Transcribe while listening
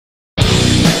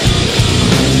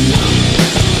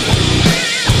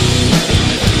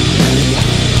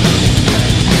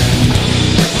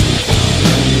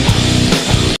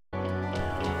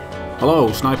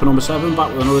Hello, Sniper number 7,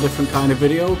 back with another different kind of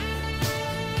video.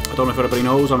 I don't know if anybody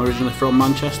knows, I'm originally from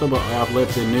Manchester, but I have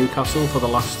lived in Newcastle for the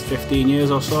last 15 years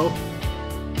or so.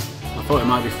 I thought it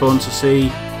might be fun to see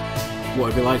what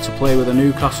it'd be like to play with a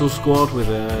Newcastle squad with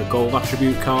gold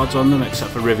attribute cards on them, except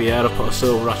for Riviere. I put a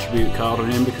silver attribute card on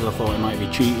him because I thought it might be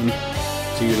cheating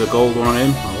to use a gold one on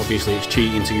him. Well, obviously it's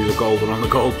cheating to use a gold one on the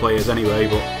gold players anyway,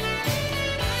 but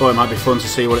I thought it might be fun to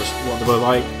see what they were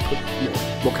like,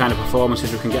 what kind of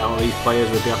performances we can get out of these players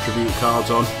with the attribute cards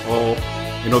on, or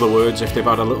in other words, if they've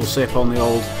had a little sip on the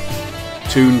old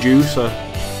Toon Juice,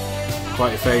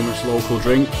 quite a famous local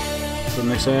drink from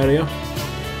this area.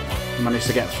 I managed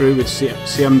to get through with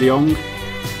CM de Jong.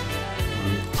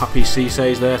 Happy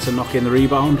Cissé's there to knock in the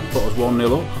rebound, put us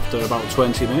 1-0 up after about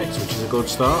 20 minutes, which is a good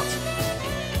start.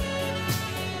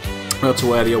 I had to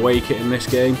wear the away kit in this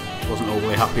game. Wasn't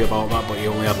overly happy about that, but he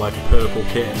only had like a purple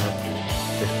kit and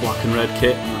this black and red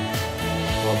kit.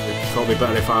 It's probably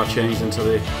better if I changed into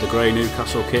the grey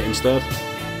Newcastle kit instead.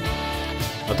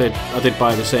 I did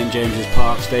buy the St James's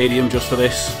Park Stadium just for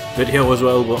this video as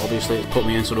well, but obviously it's put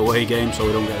me into the away game, so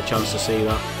we don't get a chance to see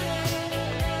that.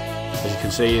 As you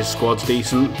can see, his squad's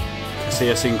decent.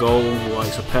 Casillas in goal, the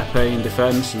likes of Pepe in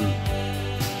defence, and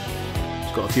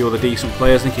he's got a few other decent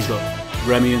players. I think he's got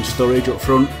Remy and Sturridge up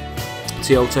front.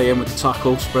 TLT in with the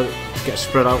tackle, gets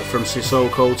spread out from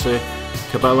Sissoko to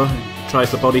Cabella.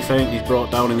 Tries the body feint, he's brought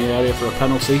down in the area for a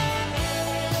penalty.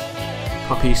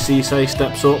 Papi Cissé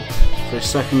steps up for his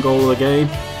second goal of the game.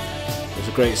 It's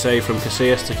a great save from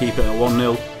Casillas to keep it at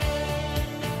 1-0.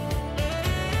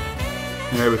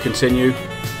 Here we continue,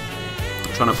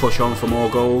 trying to push on for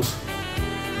more goals.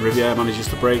 Riviere manages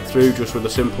to break through just with a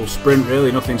simple sprint,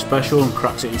 really, nothing special, and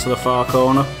cracks it into the far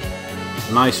corner.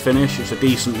 A nice finish, it's a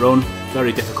decent run,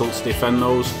 very difficult to defend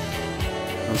those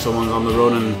when someone's on the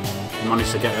run and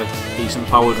managed to get a decent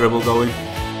power dribble going.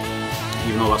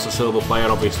 Even though that's a silver player,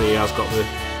 obviously he has got the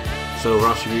silver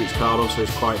attributes card on, so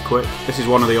he's quite quick. This is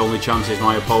one of the only chances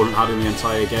my opponent had in the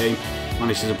entire game.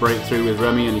 Manages to break through with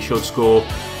Remy and he should score,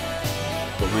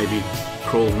 but maybe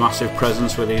Krull's massive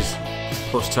presence with his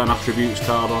 +10 attributes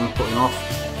card on putting off.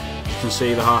 You can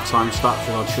see the half-time stats,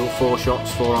 we've had 4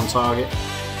 shots, 4 on target,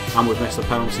 and we've missed a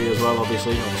penalty as well,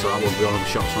 obviously that won't be on the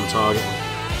shots on target.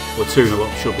 We're 2-0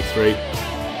 up, should be 3.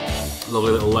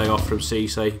 Lovely little layoff from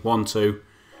Cissé, 1-2.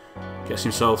 Gets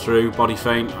himself through, body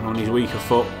feint, and on his weaker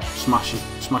foot,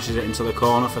 smashes it into the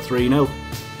corner for 3-0.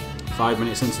 5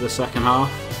 minutes into the second half.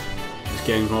 This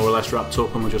game's more or less wrapped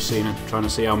up, and we're just trying to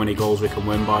see how many goals we can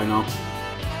win by now.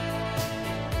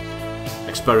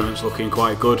 Experiment's looking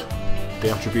quite good. The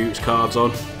attributes cards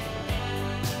on.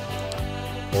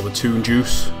 Or the Toon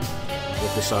Juice,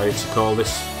 we've decided to call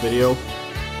this video.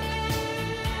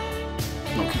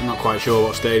 Not quite sure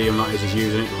what stadium that is he's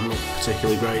using, it doesn't look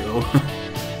particularly great though.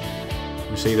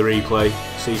 We see the replay,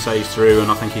 Cissé's through,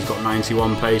 and I think he's got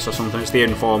 91 pace or something. It's the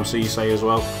informed Cissé as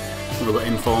well. We've got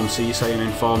informed Cissé and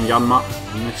informed Janmaat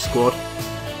in this squad.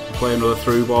 We play another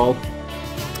through ball.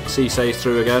 Cissé's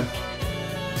through again.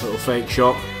 Little fake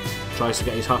shot, tries to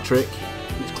get his hat-trick,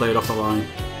 it's cleared off the line.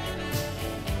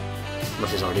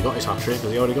 Unless he's already got his hat-trick.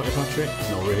 Has he already got his hat-trick?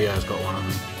 No, Riviere's got one of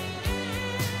them.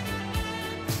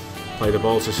 Play the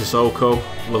ball to Sissoko,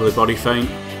 lovely body feint,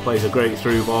 plays a great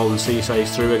through ball and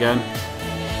Cissé's through again.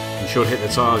 He should hit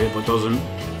the target but doesn't.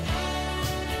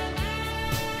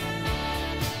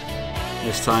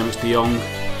 This time it's de Jong,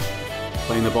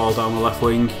 playing the ball down the left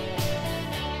wing.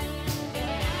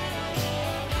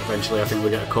 Eventually I think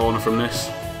we get a corner from this.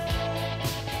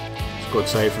 It's a good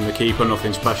save from the keeper,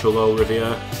 nothing special though,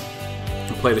 Riviere.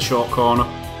 We'll play the short corner.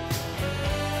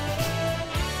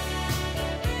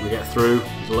 We get through,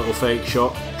 a little fake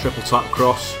shot, triple tap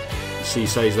cross.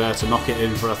 Cissé's there to knock it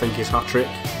in for I think his hat-trick.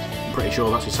 I'm pretty sure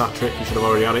that's his hat-trick, he should have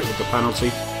already had it with the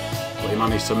penalty, but he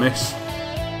managed to miss.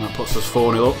 And that puts us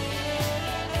 4-0 up.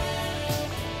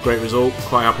 Great result,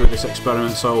 quite happy with this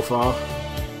experiment so far.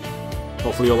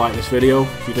 Hopefully you'll like this video.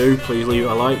 If you do, please leave it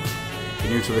a like. If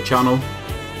you're new to the channel,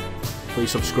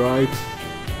 please subscribe.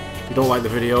 If you don't like the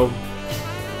video,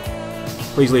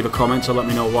 please leave a comment to let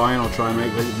me know why, and I'll try and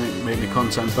make my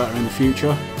content better in the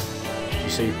future. You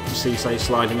see Cissé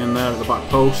sliding in there at the back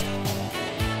post.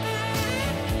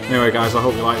 Anyway guys, I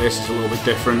hope you like this. It's a little bit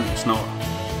different. It's not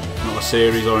a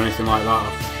series or anything like that.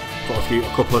 I've got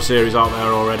a couple of series out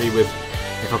there already with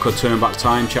If I Could Turn Back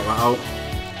Time, check that out.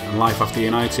 And Life After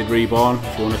United Reborn,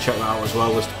 if you want to check that out as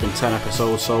well. There's been 10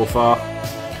 episodes so far.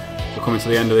 We're coming to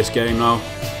the end of this game now.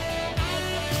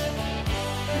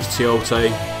 It's Tiote,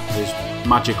 his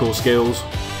magical skills,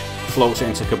 floats it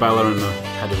into Cabella and the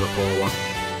header of a poor one.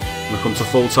 We come to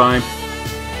full time,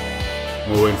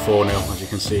 and we win 4-0. As you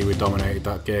can see, we dominated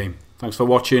that game. Thanks for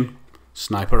watching.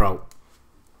 Sniper out.